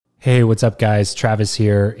Hey, what's up, guys? Travis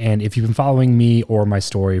here. And if you've been following me or my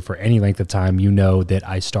story for any length of time, you know that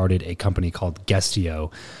I started a company called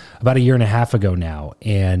Guestio about a year and a half ago now.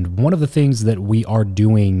 And one of the things that we are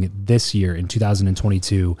doing this year in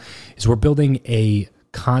 2022 is we're building a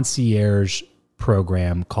concierge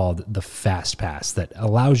program called the Fast Pass that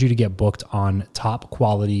allows you to get booked on top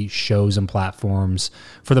quality shows and platforms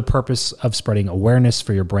for the purpose of spreading awareness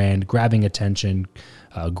for your brand, grabbing attention,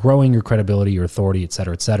 growing your credibility, your authority, et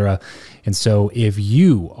cetera, et cetera. And so if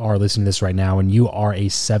you are listening to this right now and you are a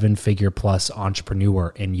 7-figure plus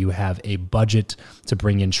entrepreneur and you have a budget to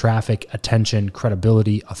bring in traffic, attention,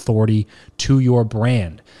 credibility, authority to your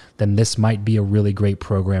brand, then this might be a really great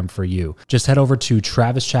program for you. Just head over to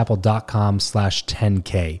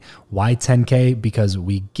travischappell.com/10K. Why 10K? Because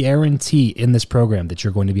we guarantee in this program that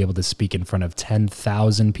you're going to be able to speak in front of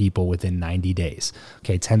 10,000 people within 90 days.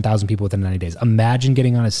 Okay, 10,000 people within 90 days. Imagine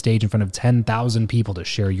getting on a stage in front of 10,000 people to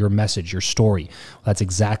share your message, your story. Well, that's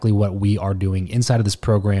exactly what we are doing inside of this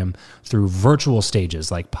program through virtual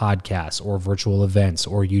stages like podcasts or virtual events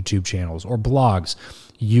or YouTube channels or blogs.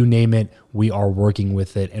 You name it, we are working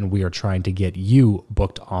with it, and we are trying to get you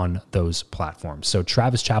booked on those platforms. So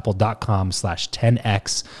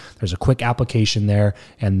travischappell.com/10X. There's a quick application there,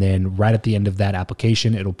 and then right at the end of that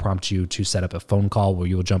application, it'll prompt you to set up a phone call where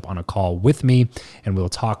you'll jump on a call with me, and we'll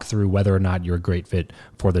talk through whether or not you're a great fit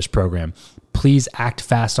for this program. Please act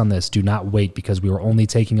fast on this. Do not wait, because we are only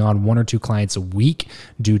taking on 1 or 2 clients a week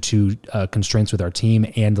due to constraints with our team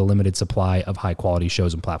and the limited supply of high quality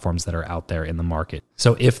shows and platforms that are out there in the market.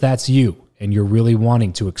 So if that's you and you're really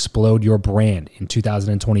wanting to explode your brand in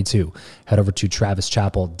 2022, head over to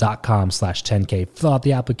travischappell.com/10K, fill out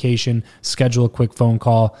the application, schedule a quick phone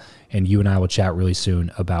call, and you and I will chat really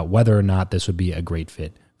soon about whether or not this would be a great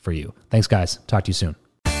fit for you. Thanks, guys. Talk to you soon.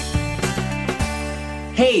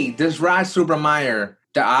 Hey, this is Subrameyer,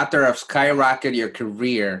 the author of Skyrocket Your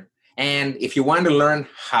Career. And if you want to learn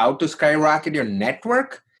how to skyrocket your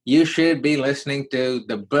network, you should be listening to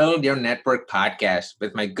the Build Your Network podcast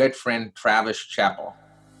with my good friend, Travis Chappell.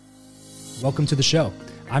 Welcome to the show.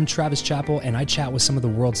 I'm Travis Chappell, and I chat with some of the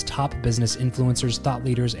world's top business influencers, thought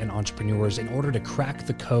leaders, and entrepreneurs in order to crack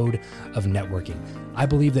the code of networking. I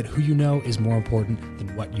believe that who you know is more important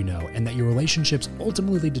than what you know, and that your relationships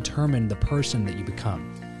ultimately determine the person that you become.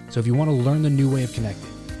 So if you want to learn the new way of connecting,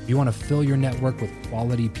 if you want to fill your network with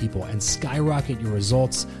quality people and skyrocket your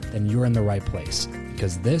results, then you're in the right place,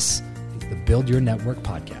 because this is the Build Your Network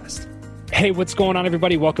podcast. Hey, what's going on,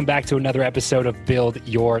 everybody? Welcome back to another episode of Build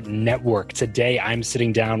Your Network. Today, I'm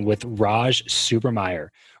sitting down with Raj Subrameyer.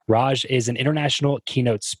 Raj is an international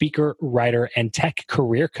keynote speaker, writer, and tech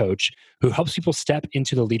career coach who helps people step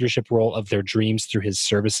into the leadership role of their dreams through his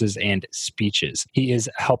services and speeches. He is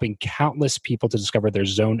helping countless people to discover their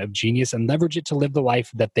zone of genius and leverage it to live the life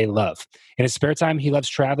that they love. In his spare time, he loves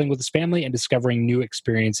traveling with his family and discovering new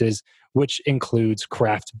experiences, which includes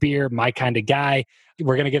craft beer, my kind of guy.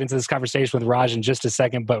 We're going to get into this conversation with Raj in just a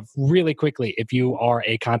second, but really quickly, if you are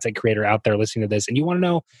a content creator out there listening to this and you want to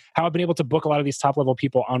know how I've been able to book a lot of these top level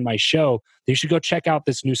people on my show, you should go check out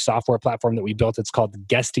this new software platform that we built. It's called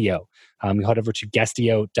Guestio. You head over to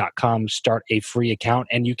guestio.com, start a free account,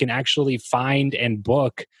 and you can actually find and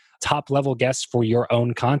book top level guests for your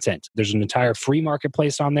own content. There's an entire free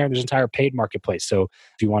marketplace on there. There's an entire paid marketplace. So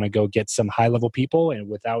if you want to go get some high level people and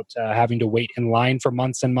without having to wait in line for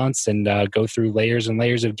months and months and go through layers and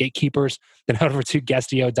layers of gatekeepers, then head over to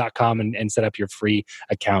guestio.com and set up your free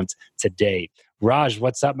account today. Raj,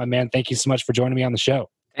 what's up, my man? Thank you so much for joining me on the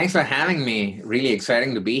show. Thanks for having me. Really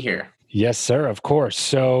exciting to be here. Yes, sir. Of course.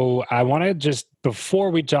 So I want to just,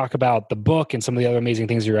 before we talk about the book and some of the other amazing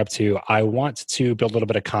things you're up to, I want to build a little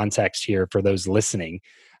bit of context here for those listening.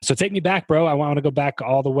 So take me back, bro. I want to go back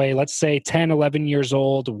all the way, let's say 10, 11 years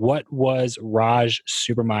old. What was Raj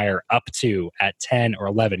Subrameyer up to at 10 or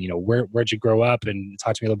 11? You know, where'd you grow up? And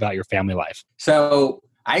talk to me a little about your family life. So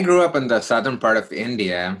I grew up in the southern part of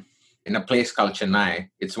India in a place called Chennai.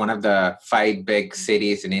 It's one of the 5 big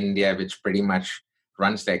cities in India, which pretty much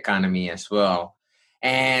runs the economy as well.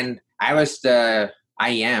 And I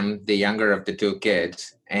am the younger of the 2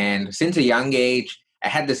 kids. And since a young age, I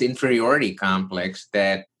had this inferiority complex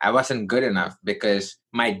that I wasn't good enough because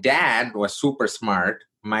my dad was super smart.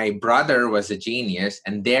 My brother was a genius.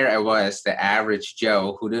 And there I was, the average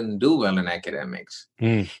Joe who didn't do well in academics.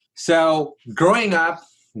 So growing up,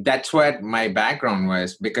 that's what my background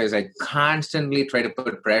was, because I constantly try to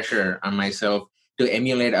put pressure on myself to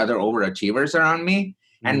emulate other overachievers around me.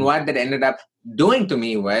 And what that ended up doing to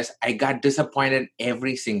me was I got disappointed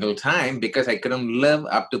every single time because I couldn't live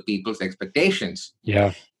up to people's expectations.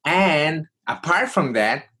 Yeah. And apart from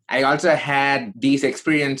that, I also had these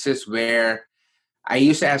experiences where I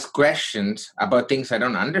used to ask questions about things I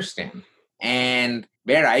don't understand. And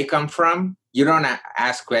where I come from, you don't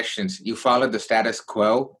ask questions. You follow the status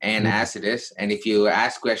quo and Mm, as it is. And if you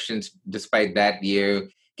ask questions despite that, you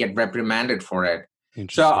get reprimanded for it. So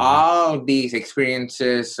interesting. Yeah. all these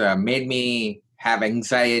experiences made me have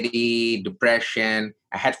anxiety, depression.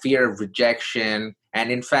 I had fear of rejection.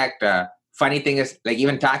 And in fact, funny thing is, like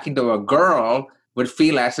even talking to a girl would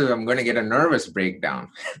feel as if I'm going to get a nervous breakdown.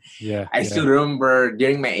 Yeah. I Yeah. still remember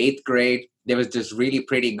during my eighth grade, there was this really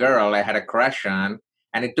pretty girl I had a crush on,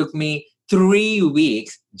 and it took me 3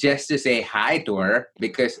 weeks just to say hi to her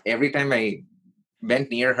because every time I went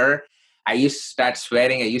near her, I used to start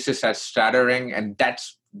sweating, I used to start stuttering, and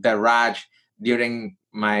that's the Raj during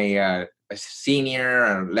my senior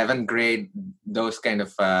or 11th grade, those kind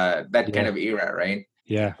of that kind Yeah. of era, right?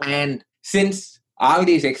 Yeah. And since all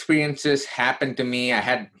these experiences happened to me, I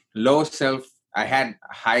had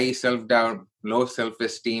high self doubt, low self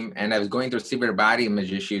esteem, and I was going through severe body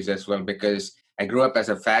image issues as well because I grew up as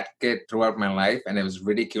a fat kid throughout my life and I was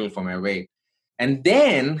ridiculed for my weight. And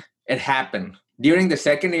then it happened. During the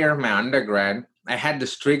second year of my undergrad, I had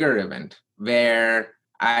this trigger event where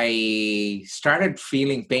I started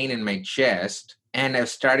feeling pain in my chest and I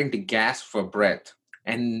was starting to gasp for breath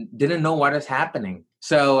and didn't know what was happening.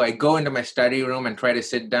 So I go into my study room and try to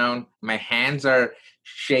sit down. My hands are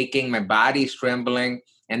shaking, my body's trembling,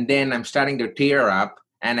 and then I'm starting to tear up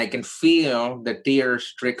and I can feel the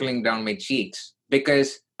tears trickling down my cheeks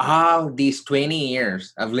because all these 20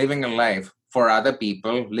 years of living a life for other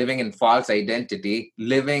people, living in false identity,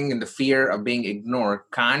 living in the fear of being ignored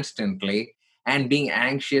constantly, and being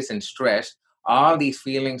anxious and stressed, all these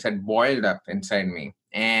feelings had boiled up inside me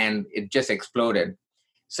and it just exploded.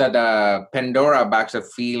 So the Pandora box of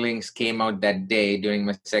feelings came out that day during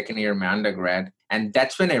my second year of my undergrad. And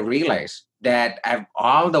that's when I realized that I've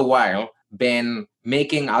all the while been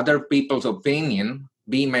making other people's opinion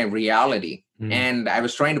be my reality. Mm. And I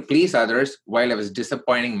was trying to please others while I was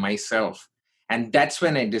disappointing myself. And that's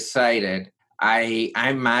when I decided I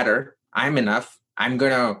matter, I'm enough, I'm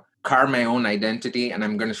gonna carve my own identity and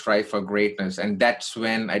I'm gonna strive for greatness. And that's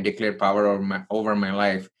when I declared power over my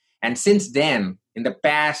life. And since then, in the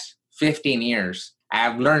past 15 years,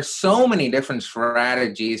 I've learned so many different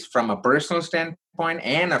strategies from a personal standpoint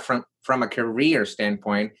and from a career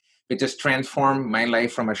standpoint, which has transformed my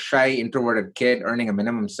life from a shy, introverted kid earning a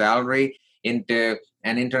minimum salary into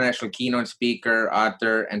an international keynote speaker,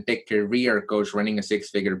 author, and tech career coach running a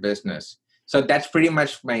six-figure business. So that's pretty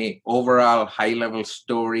much my overall high-level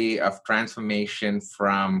story of transformation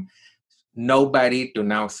from nobody to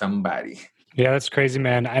now somebody. Yeah, that's crazy,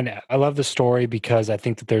 man. And I love the story because I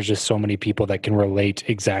think that there's just so many people that can relate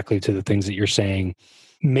exactly to the things that you're saying.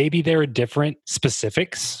 Maybe there are different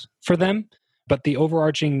specifics for them, but the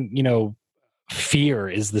overarching, fear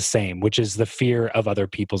is the same, which is the fear of other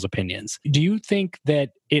people's opinions. Do you think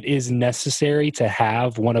that it is necessary to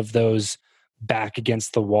have one of those back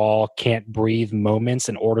against the wall, can't breathe moments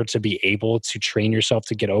in order to be able to train yourself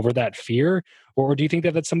to get over that fear? Or do you think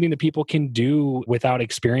that that's something that people can do without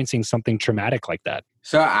experiencing something traumatic like that?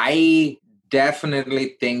 So I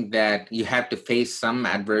definitely think that you have to face some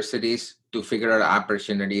adversities to figure out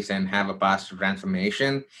opportunities and have a positive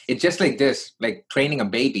transformation. It's just like this, like training a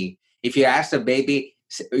baby. If you ask the baby,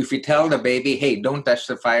 if you tell the baby, hey, don't touch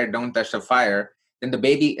the fire, don't touch the fire, then the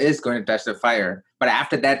baby is going to touch the fire. But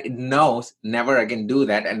after that, it knows never again do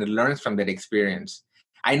that and it learns from that experience.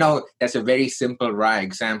 I know that's a very simple, raw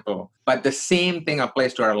example, but the same thing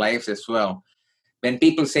applies to our lives as well. When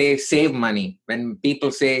people say save money, when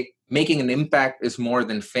people say making an impact is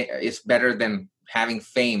is better than having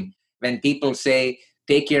fame, when people say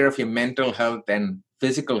take care of your mental health and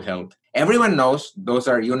physical health, everyone knows those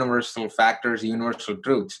are universal factors, universal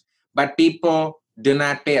truths, but people do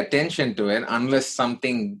not pay attention to it unless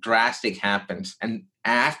something drastic happens. And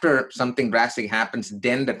after something drastic happens,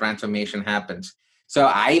 then the transformation happens. So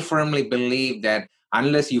I firmly believe that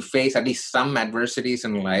unless you face at least some adversities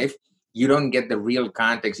in life, you don't get the real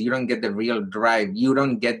context, you don't get the real drive, you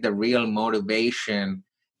don't get the real motivation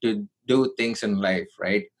to do things in life,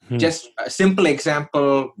 right? Hmm. Just a simple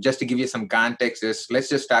example, just to give you some context, is let's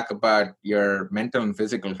just talk about your mental and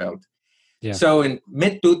physical health. Yeah. So in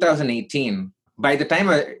mid 2018, by the time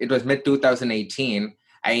it was mid 2018,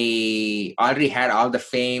 I already had all the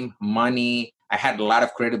fame, money, I had a lot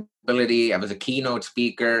of credibility, I was a keynote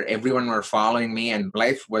speaker, everyone were following me, and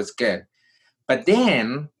life was good. But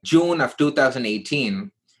then, June of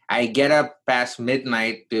 2018, I get up past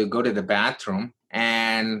midnight to go to the bathroom.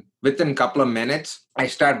 And within a couple of minutes, I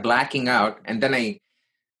start blacking out. And then I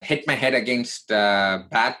hit my head against the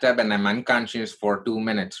bathtub and I'm unconscious for 2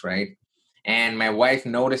 minutes, right? And my wife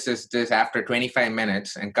notices this after 25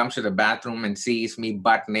 minutes and comes to the bathroom and sees me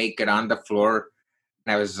butt naked on the floor.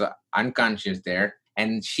 I was unconscious there.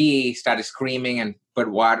 And she started screaming and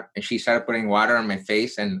she started putting water on my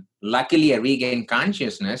face. And luckily I regained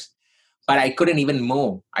consciousness, but I couldn't even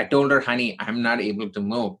move. I told her, honey, I'm not able to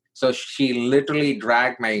move. So she literally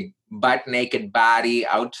dragged my butt naked body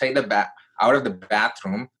outside out of the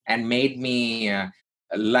bathroom and made me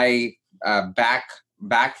lie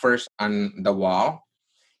back first on the wall.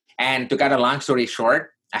 And to cut a long story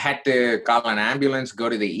short, I had to call an ambulance, go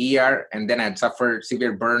to the ER, and then I'd suffered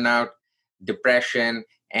severe burnout, depression,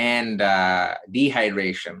 and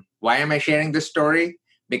dehydration. Why am I sharing this story?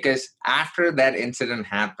 Because after that incident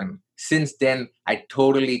happened, since then, I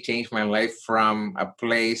totally changed my life from a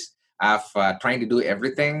place of trying to do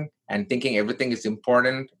everything and thinking everything is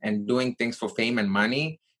important and doing things for fame and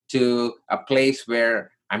money to a place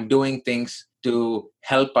where I'm doing things to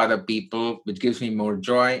help other people, which gives me more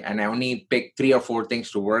joy. And I only pick 3 or 4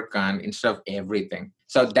 things to work on instead of everything.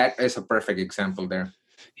 So that is a perfect example there.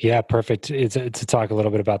 Yeah, perfect. It's to talk a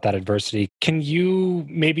little bit about that adversity. Can you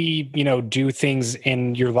maybe, do things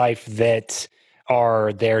in your life that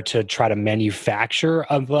are there to try to manufacture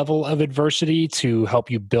a level of adversity to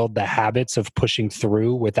help you build the habits of pushing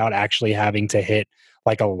through without actually having to hit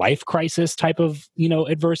like a life crisis type of,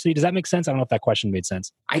 adversity? Does that make sense? I don't know if that question made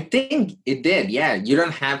sense. I think it did. Yeah. You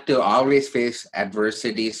don't have to always face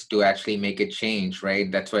adversities to actually make a change,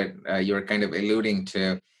 right? That's what you're kind of alluding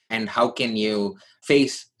to. And how can you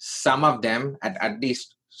face some of them at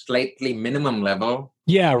least slightly minimum level?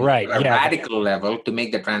 Yeah, right. A radical level to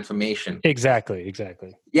make the transformation. Exactly.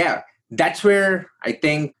 Yeah. That's where I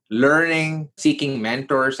think learning, seeking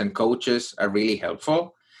mentors and coaches are really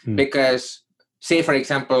helpful because say, for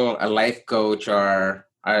example, a life coach or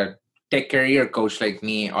a tech career coach like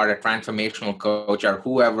me or a transformational coach or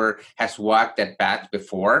whoever has walked that path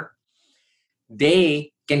before,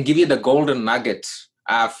 they can give you the golden nuggets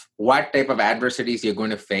of what type of adversities you're going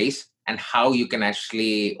to face and how you can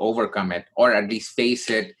actually overcome it or at least face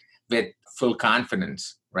it with full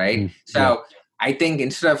confidence, right? So I think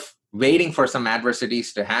instead of waiting for some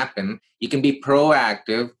adversities to happen, you can be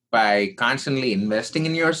proactive by constantly investing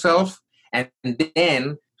in yourself and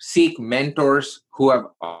then seek mentors who have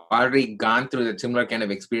already gone through the similar kind of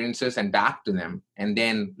experiences and talk to them and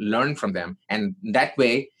then learn from them. And that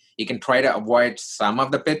way you can try to avoid some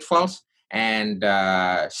of the pitfalls and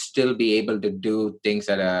still be able to do things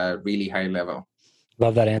at a really high level.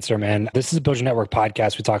 Love that answer, man. This is a Build Your Network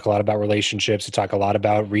podcast. We talk a lot about relationships. We talk a lot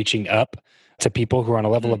about reaching up to people who are on a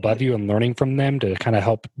level above you and learning from them to kind of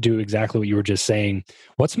help do exactly what you were just saying.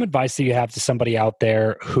 What's some advice that you have to somebody out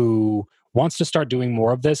there who wants to start doing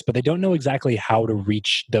more of this, but they don't know exactly how to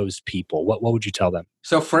reach those people? What would you tell them?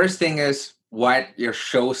 So first thing is what your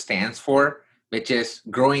show stands for, which is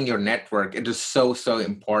growing your network. It is so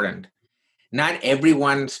important. Not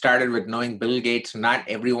everyone started with knowing Bill Gates. Not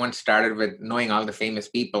everyone started with knowing all the famous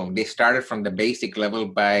people. They started from the basic level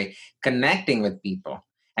by connecting with people.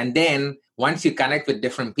 And then once you connect with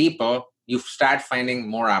different people, you start finding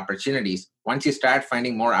more opportunities. Once you start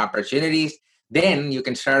finding more opportunities, then you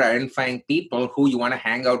can start identifying people who you want to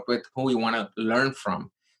hang out with, who you want to learn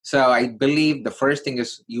from. So I believe the first thing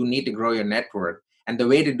is you need to grow your network. And the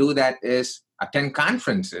way to do that is attend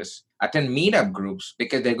conferences, attend meetup groups,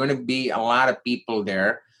 because there are going to be a lot of people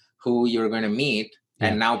there who you're going to meet,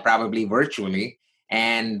 and now probably virtually,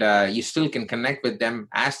 and you still can connect with them.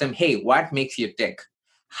 Ask them, hey, what makes you tick?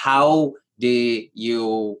 How do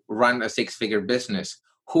you run a 6-figure business?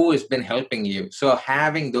 Who has been helping you? So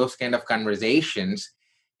having those kind of conversations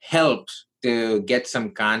helps to get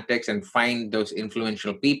some context and find those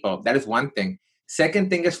influential people. That is one thing. Second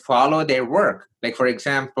thing is follow their work. Like, for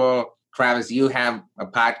example, Travis, you have a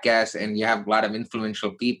podcast and you have a lot of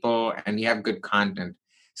influential people and you have good content.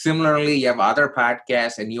 Similarly, you have other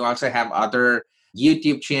podcasts and you also have other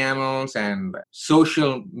YouTube channels and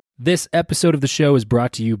social. This episode of the show is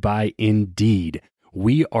brought to you by Indeed.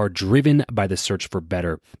 We are driven by the search for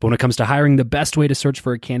better. But when it comes to hiring, the best way to search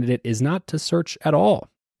for a candidate is not to search at all.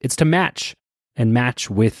 It's to match and match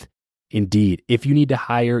with Indeed. If you need to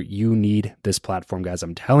hire, you need this platform, guys.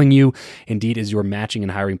 I'm telling you, Indeed is your matching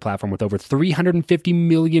and hiring platform with over 350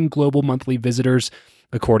 million global monthly visitors,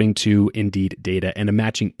 according to Indeed data, and a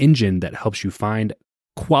matching engine that helps you find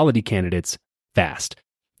quality candidates fast.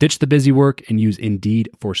 Ditch the busy work and use Indeed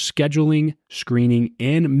for scheduling, screening,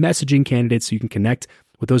 and messaging candidates so you can connect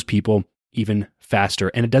with those people even faster.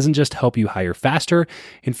 And it doesn't just help you hire faster.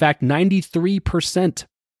 In fact, 93%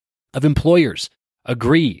 of employers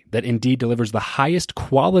agree that Indeed delivers the highest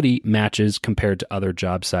quality matches compared to other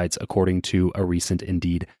job sites, according to a recent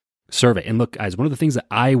Indeed survey. And look, guys, one of the things that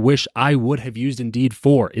I wish I would have used Indeed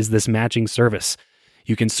for is this matching service.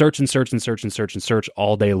 You can search and search and search and search and search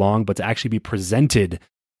all day long, but to actually be presented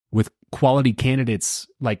with quality candidates,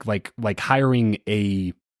 like hiring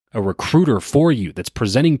a recruiter for you that's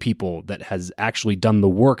presenting people that has actually done the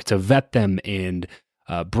work to vet them and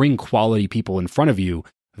bring quality people in front of you,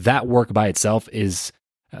 that work by itself is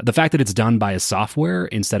the fact that it's done by a software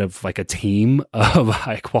instead of like a team of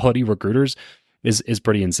high quality recruiters is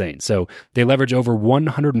pretty insane. So they leverage over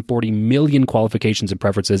 140 million qualifications and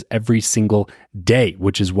preferences every single day,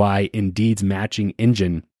 which is why Indeed's matching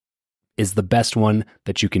engine is the best one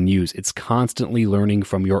that you can use. It's constantly learning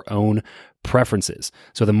from your own preferences.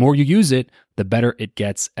 So the more you use it, the better it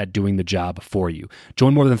gets at doing the job for you.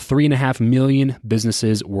 Join more than 3.5 million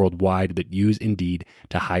businesses worldwide that use Indeed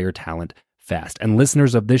to hire talent fast. And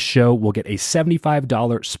listeners of this show will get a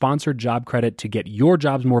 $75 sponsored job credit to get your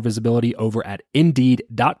jobs more visibility over at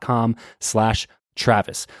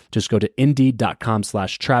Indeed.com/Travis. Just go to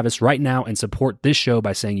Indeed.com/Travis right now and support this show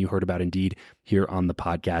by saying you heard about Indeed here on the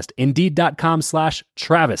podcast.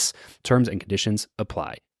 Indeed.com/Travis. Terms and conditions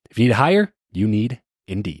apply. If you need to hire, you need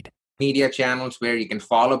Indeed. Media channels where you can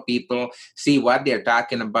follow people, see what they're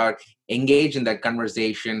talking about, engage in that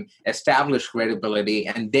conversation, establish credibility,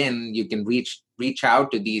 and then you can reach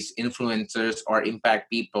out to these influencers or impact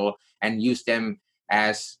people and use them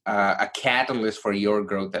as a catalyst for your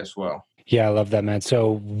growth as well. Yeah, I love that, man.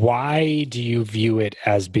 So why do you view it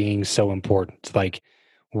as being so important? Like,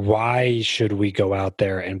 why should we go out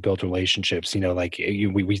there and build relationships? Like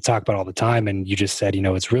we talk about all the time, and you just said,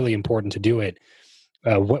 it's really important to do it.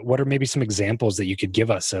 What are maybe some examples that you could give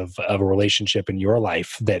us of a relationship in your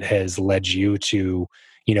life that has led you to,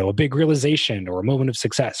 a big realization or a moment of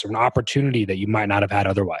success or an opportunity that you might not have had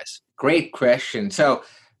otherwise? Great question. So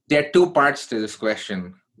there are two parts to this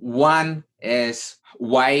question. One is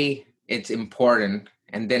why it's important.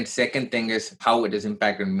 And then second thing is how it has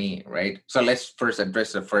impacted me, right? So let's first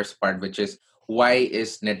address the first part, which is why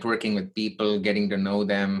is networking with people, getting to know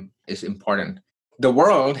them is important. The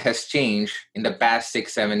world has changed in the past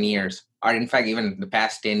 6-7 years, or in fact, even the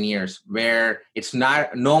past 10 years, where it's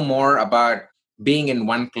no more about being in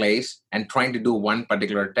one place and trying to do one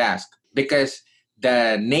particular task. Because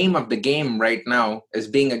the name of the game right now is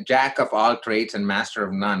being a jack of all trades and master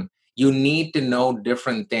of none. You need to know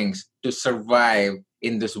different things to survive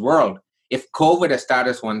in this world. If COVID has taught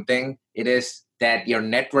us one thing, it is that your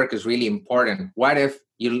network is really important. What if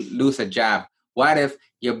you lose a job? What if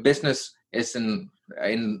your business is in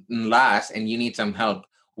loss and you need some help?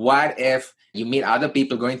 What if you meet other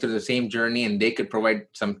people going through the same journey and they could provide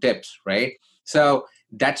some tips, right? So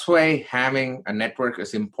that's why having a network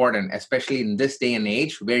is important, especially in this day and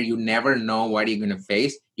age where you never know what you're going to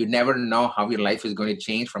face. You never know how your life is going to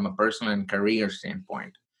change from a personal and career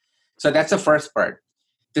standpoint. So that's the first part.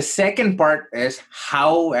 The second part is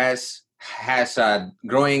how has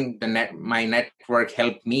growing my network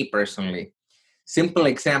helped me personally. Simple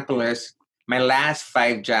example is my last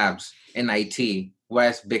 5 jobs in IT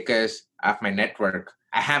was because of my network.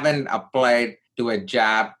 I haven't applied to a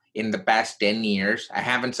job in the past 10 years. I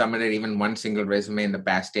haven't submitted even one single resume in the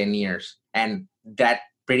past 10 years. And that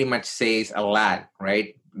pretty much says a lot,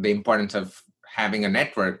 right? The importance of having a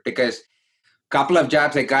network, because a couple of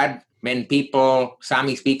jobs I got when people saw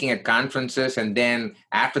me speaking at conferences, and then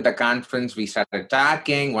after the conference, we started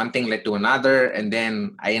talking, one thing led to another, and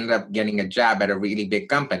then I ended up getting a job at a really big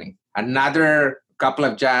company. Another couple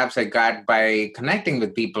of jobs I got by connecting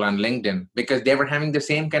with people on LinkedIn because they were having the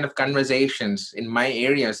same kind of conversations in my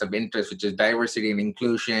areas of interest, which is diversity and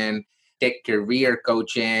inclusion, tech career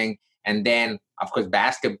coaching, and then, of course,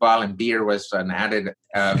 basketball and beer was an added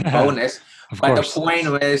bonus. But the point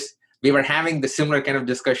was, we were having the similar kind of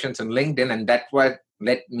discussions on LinkedIn, and that's what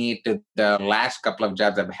led me to the last couple of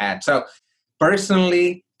jobs I've had. So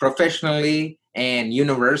personally, professionally, and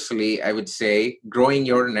universally, I would say growing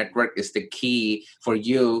your network is the key for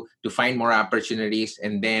you to find more opportunities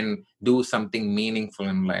and then do something meaningful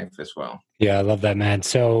in life as well. Yeah, I love that, man.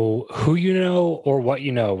 So who you know or what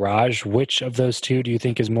you know, Raj, which of those two do you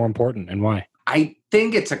think is more important and why? I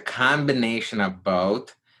think it's a combination of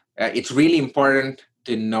both. It's really important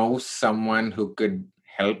to know someone who could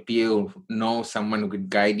help you, know someone who could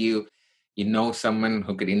guide you, someone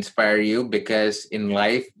who could inspire you, because in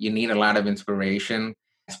life, you need a lot of inspiration,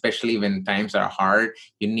 especially when times are hard.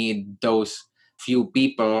 You need those few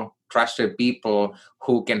people, trusted people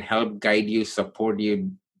who can help guide you, support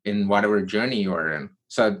you in whatever journey you are in.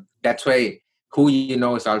 So that's why who you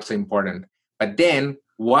know is also important. But then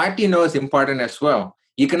what you know is important as well.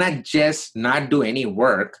 You cannot just not do any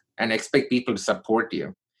work and expect people to support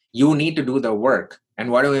you. You need to do the work.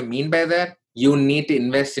 And what do I mean by that? You need to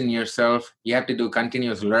invest in yourself. You have to do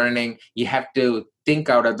continuous learning. You have to think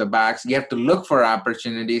out of the box. You have to look for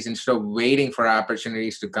opportunities instead of waiting for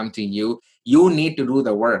opportunities to come to you. You need to do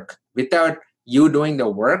the work. Without you doing the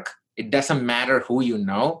work, it doesn't matter who you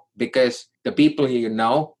know, because the people you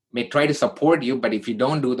know may try to support you, but if you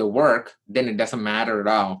don't do the work, then it doesn't matter at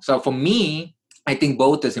all. So for me, I think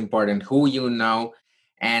both is important, who you know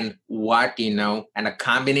and what you know, and a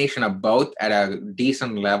combination of both at a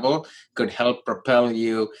decent level could help propel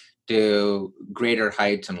you to greater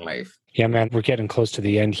heights in life. Yeah, man, we're getting close to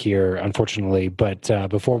the end here, unfortunately. But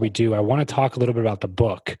before we do, I want to talk a little bit about the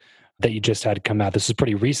book that you just had come out. This is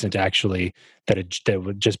pretty recent, actually, that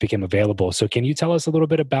just became available. So can you tell us a little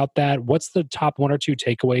bit about that? What's the top 1 or 2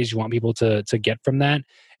 takeaways you want people to get from that?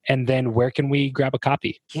 And then where can we grab a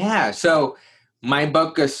copy? Yeah, so my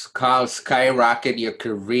book is called Skyrocket Your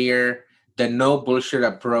Career, the no bullshit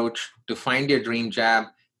approach to find your dream job,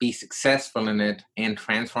 be successful in it, and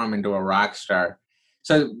transform into a rock star.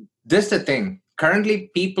 So this is the thing. Currently,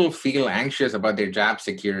 people feel anxious about their job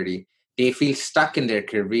security. They feel stuck in their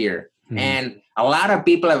career. And a lot of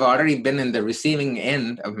people have already been in the receiving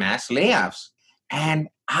end of mass layoffs. And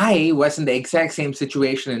I was in the exact same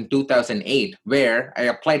situation in 2008, where I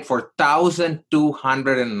applied for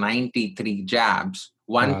 1,293 jobs,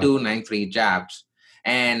 1,293 jobs.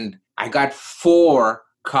 And I got 4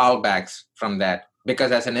 callbacks from that,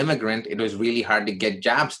 because as an immigrant, it was really hard to get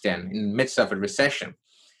jobs then in the midst of a recession.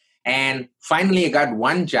 And finally, I got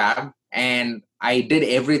 1 job, and I did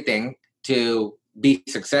everything to be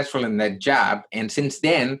successful in that job. And since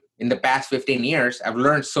then, in the past 15 years, I've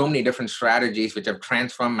learned so many different strategies which have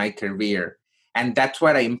transformed my career. And that's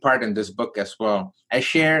what I impart in this book as well. I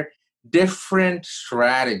share different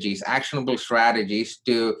strategies, actionable strategies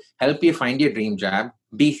to help you find your dream job,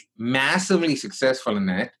 be massively successful in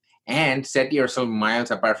it, and set yourself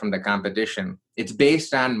miles apart from the competition. It's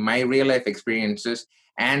based on my real life experiences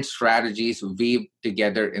and strategies weaved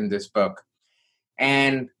together in this book.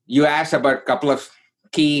 And you asked about a couple of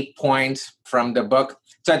key points from the book.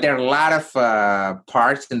 So there are a lot of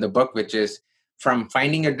parts in the book, which is from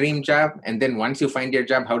finding a dream job, and then once you find your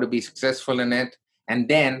job, how to be successful in it. And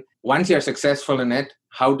then once you're successful in it,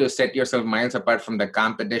 how to set yourself miles apart from the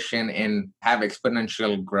competition and have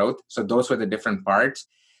exponential growth. So those were the different parts.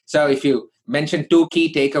 So if you mention 2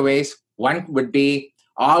 key takeaways, one would be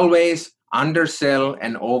always undersell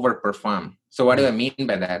and overperform. So what do I mean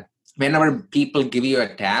by that? Whenever people give you a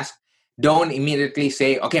task, don't immediately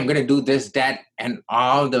say, okay, I'm going to do this, that, and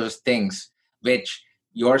all those things, which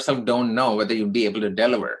yourself don't know whether you'll be able to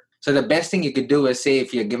deliver. So the best thing you could do is say,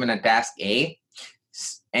 if you're given a task A,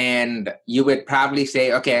 and you would probably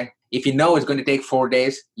say, okay, if you know it's going to take 4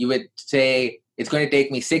 days, you would say, it's going to take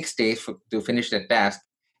me 6 days to finish that task.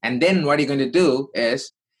 And then what you're going to do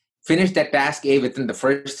is finish that task A within the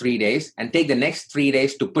first 3 days and take the next 3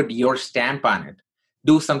 days to put your stamp on it.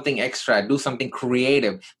 Do something extra, do something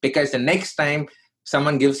creative, because the next time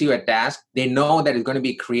someone gives you a task, they know that it's going to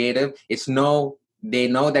be creative. They know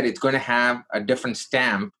that it's going to have a different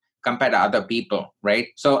stamp compared to other people, right?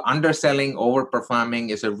 So underselling, overperforming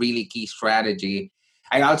is a really key strategy.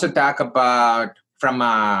 I also talk about, from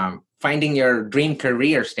finding your dream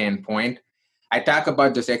career standpoint, I talk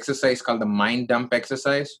about this exercise called the mind dump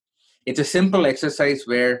exercise. It's a simple exercise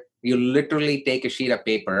where you literally take a sheet of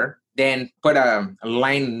paper, then put a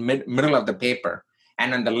line in middle of the paper.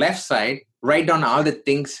 And on the left side, write down all the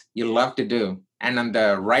things you love to do. And on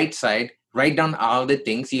the right side, write down all the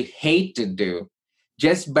things you hate to do.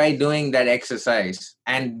 Just by doing that exercise,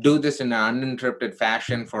 and do this in an uninterrupted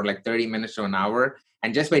fashion for like 30 minutes to an hour.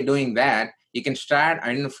 And just by doing that, you can start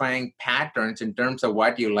identifying patterns in terms of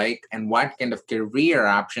what you like and what kind of career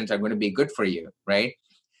options are going to be good for you, right?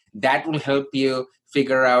 That will help you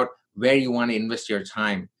figure out where you want to invest your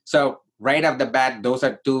time. So right off the bat, those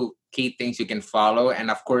are 2 key things you can follow. And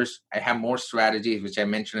of course, I have more strategies, which I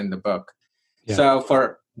mentioned in the book. Yeah. So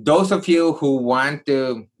for those of you who want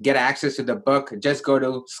to get access to the book, just go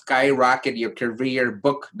to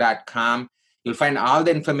skyrocketyourcareerbook.com. You'll find all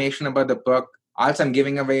the information about the book. Also, I'm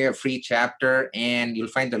giving away a free chapter, and you'll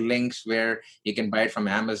find the links where you can buy it from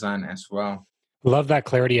Amazon as well. Love that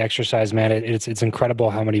clarity exercise, man. It's incredible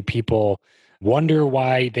how many people wonder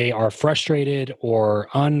why they are frustrated or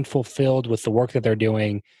unfulfilled with the work that they're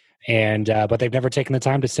doing. And but they've never taken the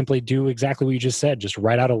time to simply do exactly what you just said. Just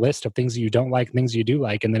write out a list of things that you don't like, things you do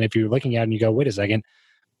like. And then if you're looking at it and you go, wait a second,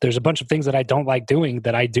 there's a bunch of things that I don't like doing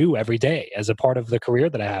that I do every day as a part of the career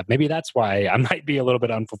that I have. Maybe that's why I might be a little bit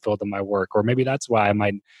unfulfilled in my work, or maybe that's why I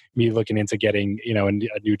might be looking into getting, a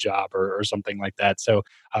new job or something like that. So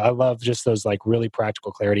I love just those like really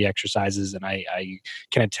practical clarity exercises. And I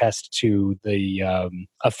can attest to the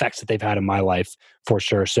effects that they've had in my life for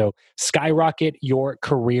sure. So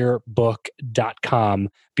skyrocketyourcareerbook.com.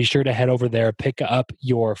 Be sure to head over there, pick up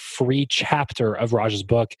your free chapter of Raj's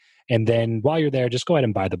book. And then while you're there, just go ahead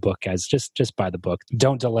and buy the book, guys. Just buy the book.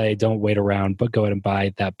 Don't delay. Don't wait around, but go ahead and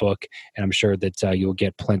buy that book. And I'm sure that you'll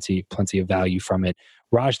get plenty of value from it.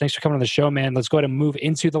 Raj, thanks for coming on the show, man. Let's go ahead and move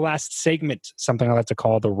into the last segment, something I like to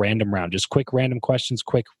call the random round. Just quick random questions,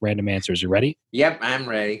 quick random answers. You ready? Yep, I'm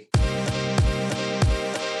ready.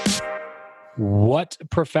 What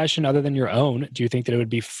profession other than your own do you think that it would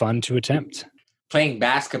be fun to attempt? Playing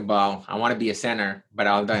basketball. I want to be a center, but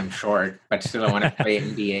although I'm short, but still I want to play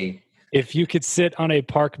NBA. If you could sit on a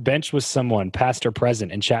park bench with someone, past or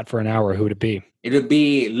present, and chat for an hour, who would it be? It would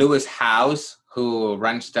be Lewis Howes, who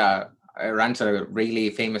runs a really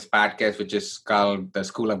famous podcast, which is called The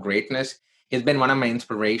School of Greatness. He's been one of my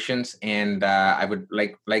inspirations, and I would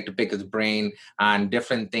like to pick his brain on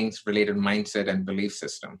different things related to mindset and belief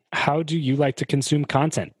system. How do you like to consume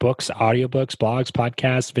content? Books, audiobooks, blogs,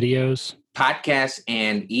 podcasts, videos? Podcasts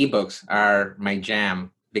and ebooks are my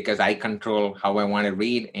jam because I control how I want to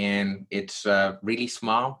read, and it's really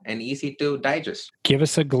small and easy to digest. Give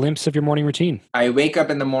us a glimpse of your morning routine. I wake up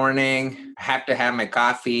in the morning, have to have my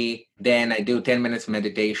coffee, then I do 10 minutes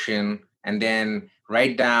meditation, and then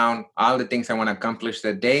write down all the things I want to accomplish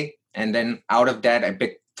that day. And then out of that, I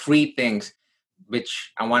pick 3 things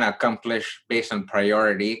which I want to accomplish based on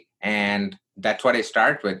priority. And that's what I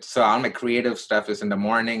start with. So all my creative stuff is in the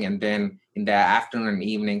morning, and then in the afternoon and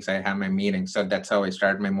evenings, I have my meetings. So that's how I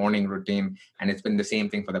start my morning routine. And it's been the same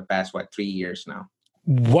thing for the past, 3 years now.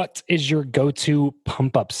 What is your go-to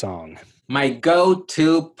pump-up song? My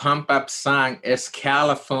go-to pump-up song is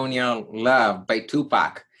California Love by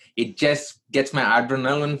Tupac. It just gets my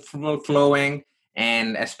adrenaline flowing.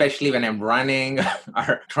 And especially when I'm running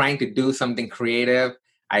or trying to do something creative,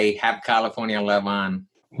 I have California Love on.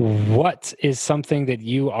 What is something that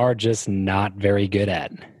you are just not very good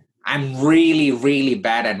at? I'm really, really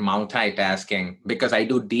bad at multitasking because I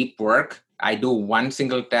do deep work. I do one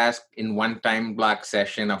single task in one time block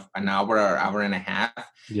session of an hour or hour and a half.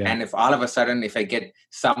 Yeah. And if all of a sudden, if I get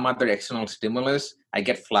some other external stimulus, I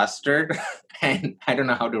get flustered and I don't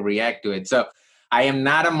know how to react to it. So I am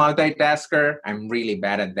not a multitasker. I'm really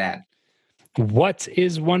bad at that. What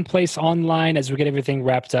is one place online, as we get everything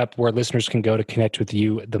wrapped up, where listeners can go to connect with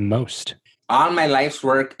you the most? All my life's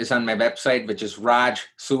work is on my website, which is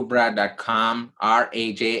rajsubra.com,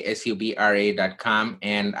 RAJSUBRA.com.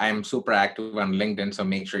 And I'm super active on LinkedIn, so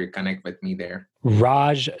make sure you connect with me there.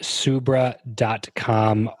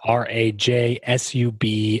 rajsubra.com,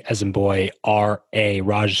 RAJSUB as in boy, RA,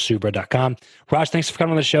 rajsubra.com. Raj, thanks for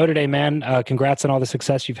coming on the show today, man. Congrats on all the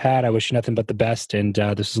success you've had. I wish you nothing but the best. And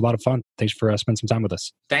this is a lot of fun. Thanks for spending some time with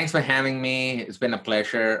us. Thanks for having me. It's been a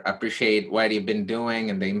pleasure. I appreciate what you've been doing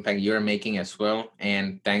and the impact you're making as well.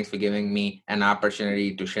 And thanks for giving me an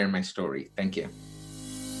opportunity to share my story. Thank you.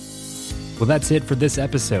 Well, that's it for this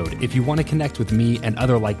episode. If you want to connect with me and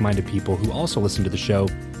other like-minded people who also listen to the show,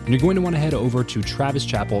 then you're going to want to head over to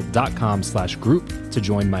travischappell.com/group to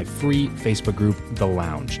join my free Facebook group, The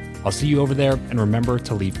Lounge. I'll see you over there, and remember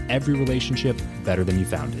to leave every relationship better than you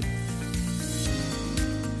found it.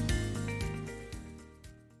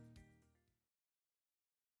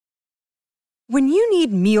 When you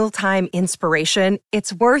need mealtime inspiration,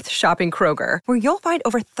 it's worth shopping Kroger, where you'll find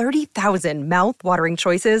over 30,000 mouth-watering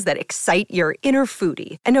choices that excite your inner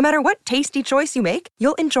foodie. And no matter what tasty choice you make,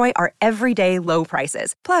 you'll enjoy our everyday low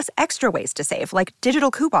prices, plus extra ways to save, like digital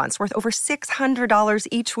coupons worth over $600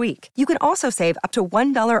 each week. You can also save up to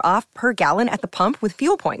 $1 off per gallon at the pump with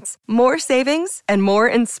fuel points. More savings and more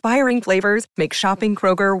inspiring flavors make shopping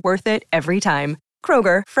Kroger worth it every time.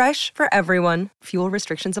 Kroger, fresh for everyone. Fuel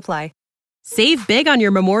restrictions apply. Save big on your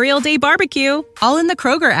Memorial Day barbecue, all in the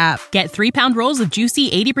Kroger app. Get 3-pound rolls of juicy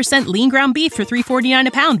 80% lean ground beef for $3.49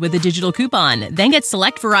 a pound with a digital coupon. Then get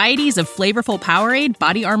select varieties of flavorful Powerade,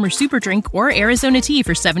 Body Armor Super Drink, or Arizona tea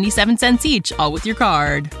for 77 cents each, all with your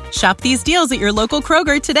card. Shop these deals at your local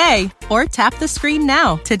Kroger today, or tap the screen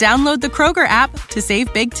now to download the Kroger app to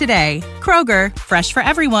save big today. Kroger, fresh for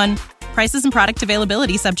everyone. Prices and product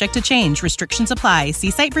availability subject to change. Restrictions apply. See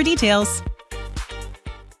site for details.